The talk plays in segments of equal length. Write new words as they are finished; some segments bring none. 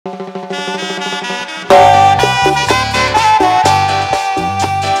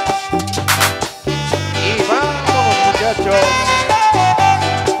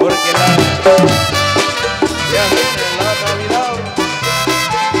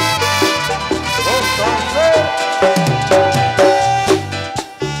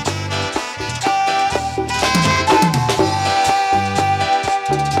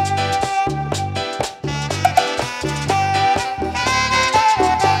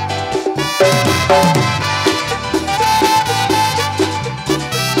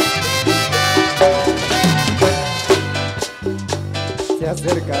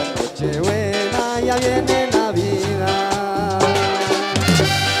acerca Nochebuena, ya viene Navidad.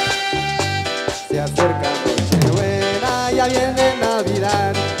 Se acerca Nochebuena, ya viene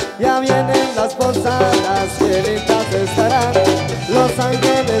Navidad. Ya vienen las posadas, que lindas estarán. Los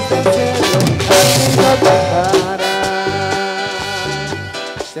ángeles del cielo al niño cantarán.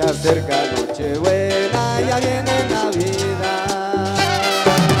 Se acerca Nochebuena, ya viene Navidad.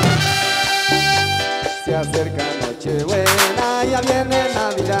 Se acerca Nochebuena, ya viene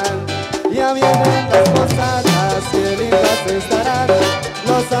Navidad. Ya vienen las posadas, que lindas estarán.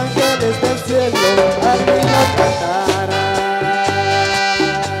 Los ángeles del cielo al niño cantarán.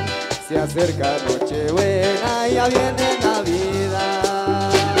 Se acerca Nochebuena, ya viene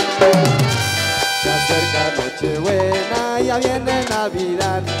Navidad. Se acerca Nochebuena, ya viene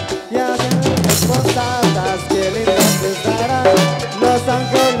Navidad. Ya vienen las posadas, que lindas estarán. Los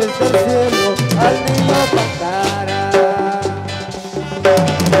ángeles del cielo al niño cantarán.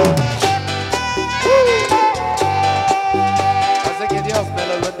 Así que Dios me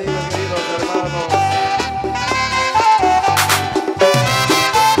los bendiga, queridos hermanos.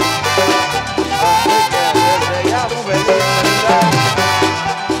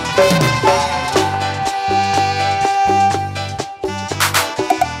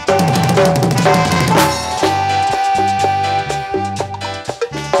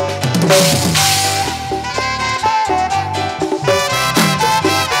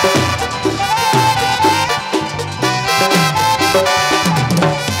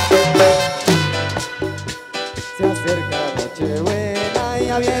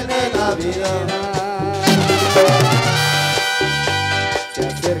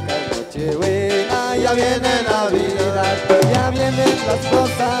 Ya viene Navidad, ya vienen las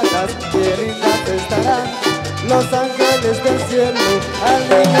posadas, que lindas estarán. Los ángeles del cielo al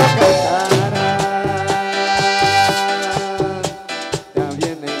niño cantarán. Ya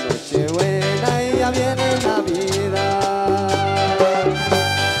viene Nochebuena y ya viene Navidad.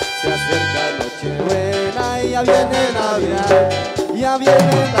 Se acerca Nochebuena y ya viene Navidad. Ya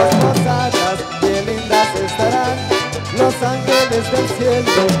vienen las posadas, que lindas estarán. Los ángeles del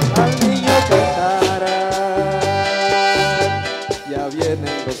cielo al niño cantarán. Ya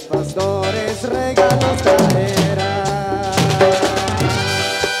vienen los pastores, regalos traerán.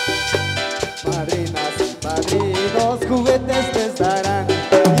 Madrinas y padrinos, juguetes les darán.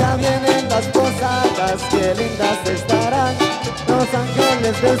 Ya vienen las posadas, que lindas estarán. Los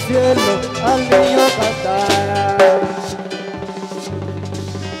ángeles del cielo al niño cantarán.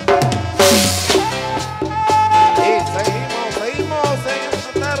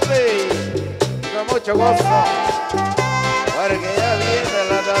 Mucho gozo, porque ya viene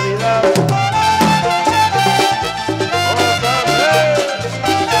la Navidad.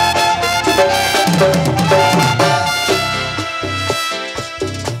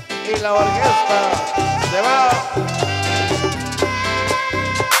 Y la orquesta se va.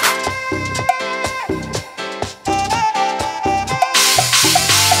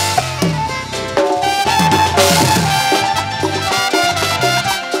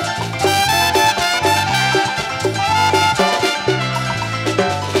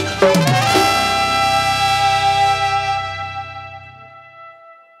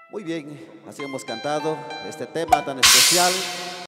 Muy bien, así hemos cantado este tema tan especial.